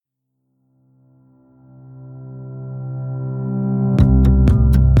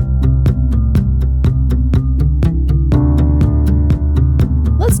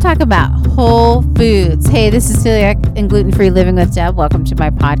talk about whole foods. Hey, this is Celiac and Gluten-Free Living with Deb. Welcome to my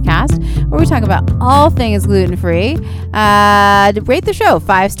podcast where we talk about all things gluten-free. Rate the show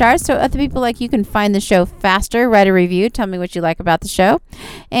 5 stars so other people like you can find the show faster. Write a review. Tell me what you like about the show.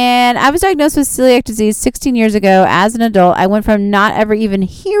 And I was diagnosed with celiac disease 16 years ago. As an adult, I went from not ever even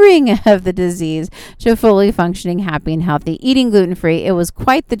hearing of the disease to fully functioning, happy, and healthy, eating gluten-free. It was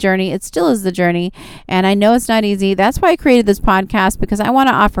quite the journey. It still is the journey. And I know it's not easy. That's why I created this podcast, because I want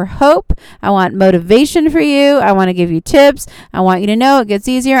to offer hope. I want motivation for you. I want to give you tips. I want you to know it gets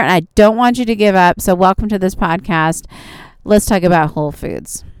easier, and I don't want you to give up. So welcome to this podcast. Let's talk about whole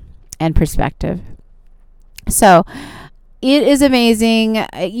foods and perspective. So it is amazing.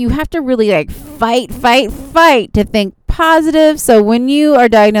 You have to really fight to think positive. So when you are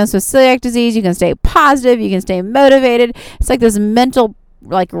diagnosed with celiac disease, you can stay positive. You can stay motivated. It's like this mental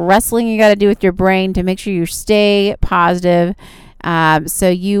wrestling you got to do with your brain to make sure you stay positive. So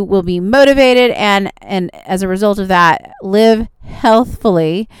you will be motivated and as a result of that, live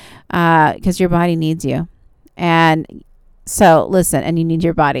healthfully because your body needs you. And so listen, and you need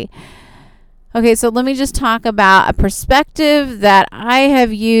your body. Okay, so let me just talk about a perspective that I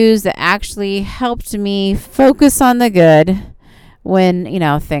have used that actually helped me focus on the good when,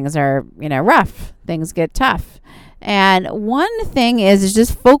 things are, rough, things get tough. And one thing is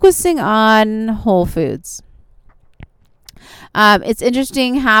just focusing on whole foods. It's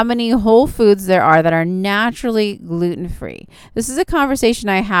interesting how many whole foods there are that are naturally gluten-free. This is a conversation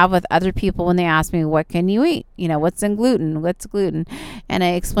I have with other people when they ask me, what can you eat? What's in gluten? What's gluten? And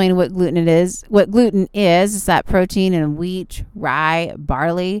I explain what gluten is. What gluten is that protein in wheat, rye,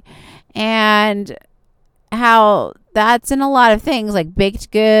 barley, and how that's in a lot of things like baked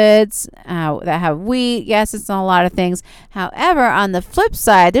goods that have wheat. Yes, it's in a lot of things. However, on the flip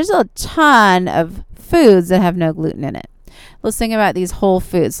side, there's a ton of foods that have no gluten in it. Let's think about these whole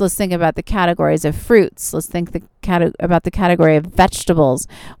foods. Let's think about the categories of fruits. Let's think about the category of vegetables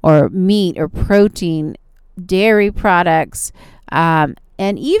or meat or protein, dairy products, and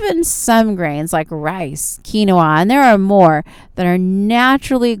even some grains like rice, quinoa, and there are more that are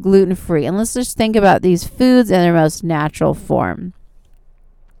naturally gluten-free. And let's just think about these foods in their most natural form.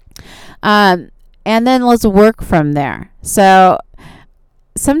 And then let's work from there. So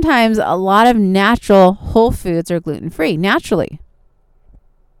sometimes a lot of natural whole foods are gluten-free naturally.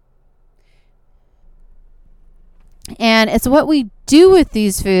 And it's what we do with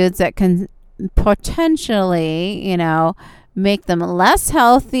these foods that can potentially, make them less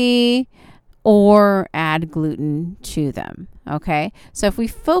healthy or add gluten to them. Okay. So if we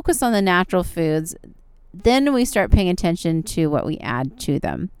focus on the natural foods, then we start paying attention to what we add to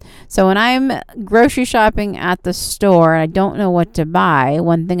them. So when I'm grocery shopping at the store and I don't know what to buy,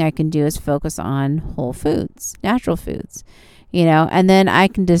 one thing I can do is focus on whole foods, natural foods, and then I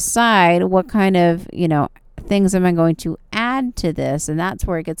can decide what kind of, things am I going to add to this. And that's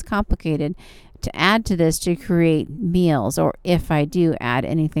where it gets complicated, to add to this to create meals, or if I do add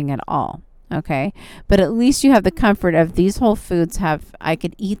anything at all. Okay. But at least you have the comfort of these whole foods I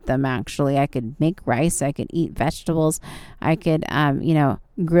could eat them actually. I could make rice. I could eat vegetables. I could,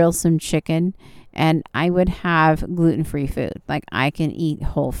 grill some chicken, and I would have gluten-free food. Like I can eat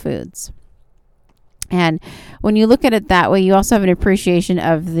whole foods. And when you look at it that way, you also have an appreciation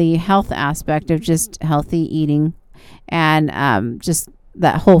of the health aspect of just healthy eating and just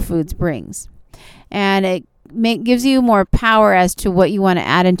that whole foods brings. And it gives you more power as to what you want to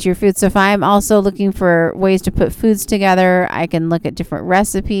add into your food. So if I'm also looking for ways to put foods together, I can look at different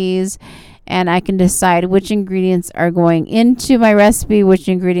recipes and I can decide which ingredients are going into my recipe, which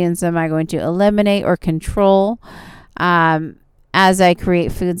ingredients am I going to eliminate or control as I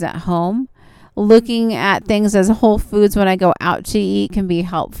create foods at home. Looking at things as whole foods when I go out to eat can be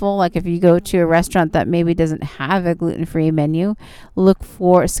helpful. Like if you go to a restaurant that maybe doesn't have a gluten-free menu,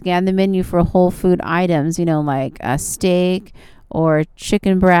 scan the menu for whole food items, like a steak or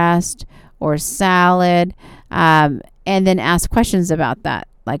chicken breast or salad, and then ask questions about that,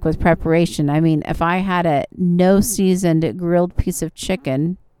 like with preparation. I mean, if I had a no seasoned grilled piece of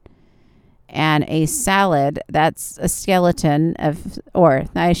chicken and a salad, that's a skeleton or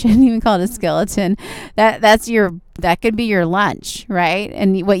I shouldn't even call it a skeleton. That could be your lunch, right?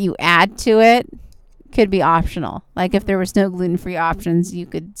 And what you add to it could be optional. Like if there was no gluten-free options, you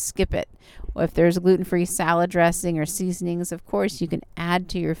could skip it. Or if there's gluten-free salad dressing or seasonings, of course you can add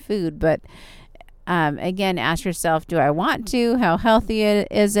to your food. But again, ask yourself, do I want to? How healthy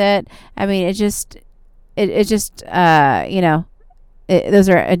is it? I mean, those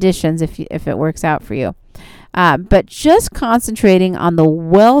are additions if it works out for you. But just concentrating on the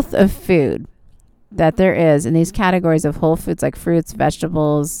wealth of food that there is in these categories of whole foods like fruits,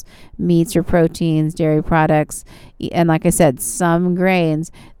 vegetables, meats or proteins, dairy products, and like I said, some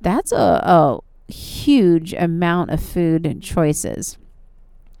grains, that's a huge amount of food choices.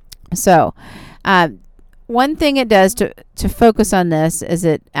 So, one thing it does to focus on this is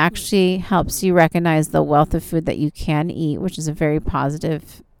it actually helps you recognize the wealth of food that you can eat, which is a very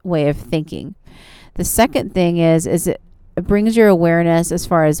positive way of thinking. The second thing is it brings your awareness as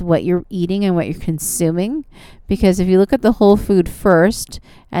far as what you're eating and what you're consuming. Because if you look at the whole food first,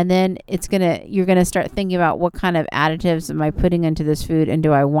 and then you're gonna start thinking about what kind of additives am I putting into this food, and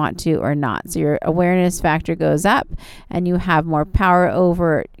do I want to or not. So your awareness factor goes up, and you have more power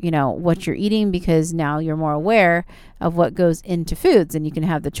over what you're eating, because now you're more aware of what goes into foods, and you can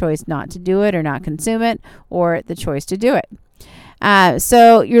have the choice not to do it or not consume it, or the choice to do it.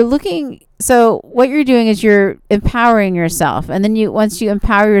 So what you're doing is you're empowering yourself. And then once you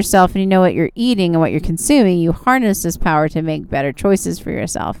empower yourself and you know what you're eating and what you're consuming, you harness this power to make better choices for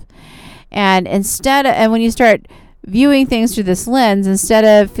yourself. And when you start viewing things through this lens, instead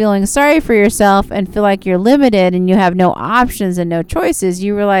of feeling sorry for yourself and feel like you're limited and you have no options and no choices,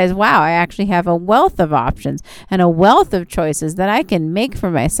 you realize, wow, I actually have a wealth of options and a wealth of choices that I can make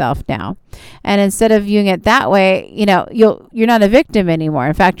for myself now. And instead of viewing it that way, you're not a victim anymore.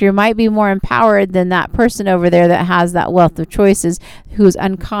 In fact, you might be more empowered than that person over there that has that wealth of choices, who's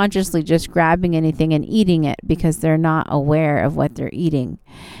unconsciously just grabbing anything and eating it because they're not aware of what they're eating.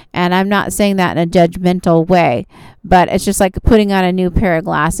 And I'm not saying that in a judgmental way, but it's just like putting on a new pair of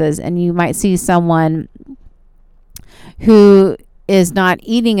glasses, and you might see someone who is not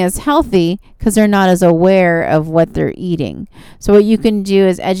eating as healthy because they're not as aware of what they're eating. So what you can do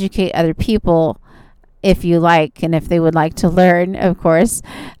is educate other people, if you like, and if they would like to learn, of course,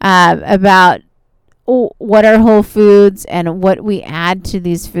 about what are whole foods and what we add to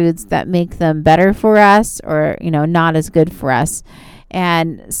these foods that make them better for us, or not as good for us.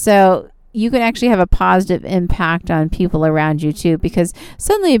 And so you can actually have a positive impact on people around you too, because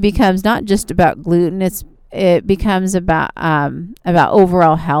suddenly it becomes not just about gluten, it becomes about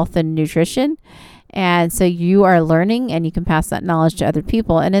overall health and nutrition. And so you are learning, and you can pass that knowledge to other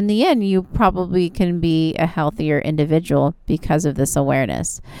people. And in the end, you probably can be a healthier individual because of this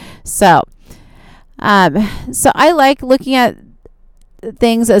awareness. So I like looking at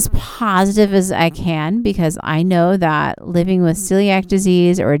things as positive as I can, because I know that living with celiac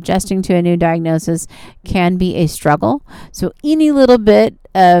disease or adjusting to a new diagnosis can be a struggle. So any little bit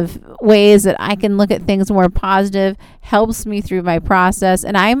of ways that I can look at things more positive helps me through my process,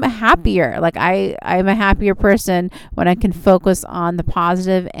 and I'm happier. Like I'm a happier person when I can focus on the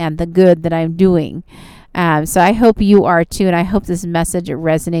positive and the good that I'm doing. So I hope you are too, and I hope this message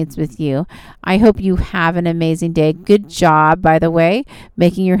resonates with you. I hope you have an amazing day. Good job, by the way,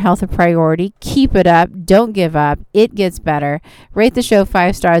 making your health a priority. Keep it up. Don't give up. It gets better. Rate the show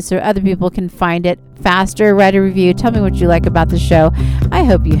 5 stars so other people can find it faster. Write a review. Tell me what you like about the show. I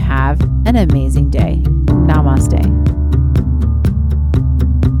hope you have an amazing day. Namaste.